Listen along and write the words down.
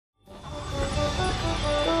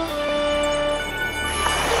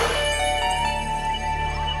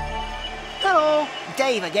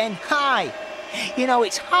wave again. Hi. You know,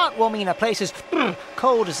 it's heartwarming in a place as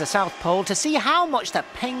cold as the South Pole to see how much the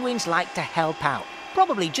penguins like to help out.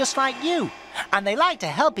 Probably just like you. And they like to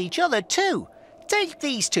help each other too. Take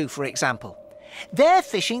these two, for example. They're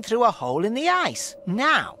fishing through a hole in the ice.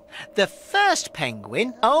 Now, the first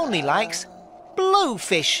penguin only likes blue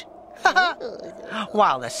fish.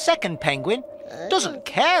 While the second penguin doesn't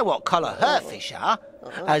care what colour her fish are,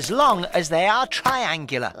 as long as they are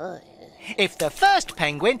triangular. If the first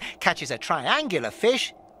penguin catches a triangular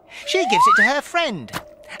fish, she gives it to her friend.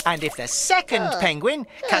 And if the second penguin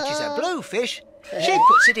catches a blue fish, she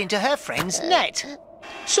puts it into her friend's net.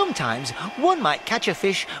 Sometimes one might catch a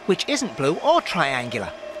fish which isn't blue or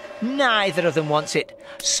triangular. Neither of them wants it,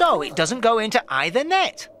 so it doesn't go into either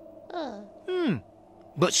net.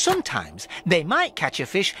 But sometimes they might catch a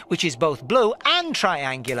fish which is both blue and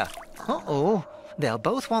triangular. Uh-oh, they'll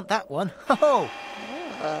both want that one. Oh,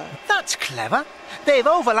 that's clever. They've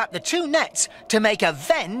overlapped the two nets to make a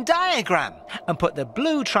Venn diagram and put the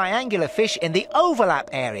blue triangular fish in the overlap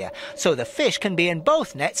area so the fish can be in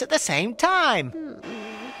both nets at the same time.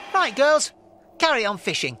 Right, girls, carry on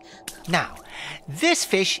fishing. Now, this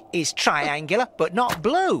fish is triangular but not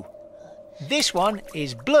blue. This one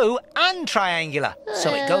is blue and triangular,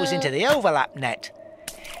 so it goes into the overlap net.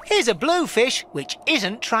 Here's a blue fish which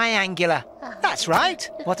isn't triangular. That's right.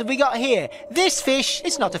 What have we got here? This fish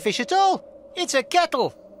is not a fish at all. It's a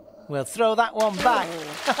kettle. We'll throw that one back.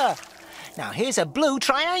 Now here's a blue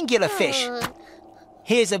triangular fish.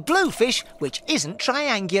 Here's a blue fish which isn't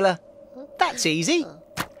triangular. That's easy.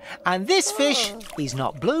 And this fish is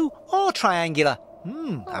not blue or triangular.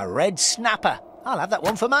 A red snapper. I'll have that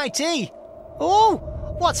one for my tea. Oh,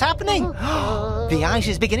 what's happening? The ice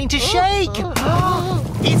is beginning to shake.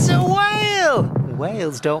 It's a whale.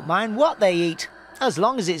 Whales don't mind what they eat, as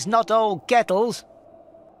long as it's not old kettles.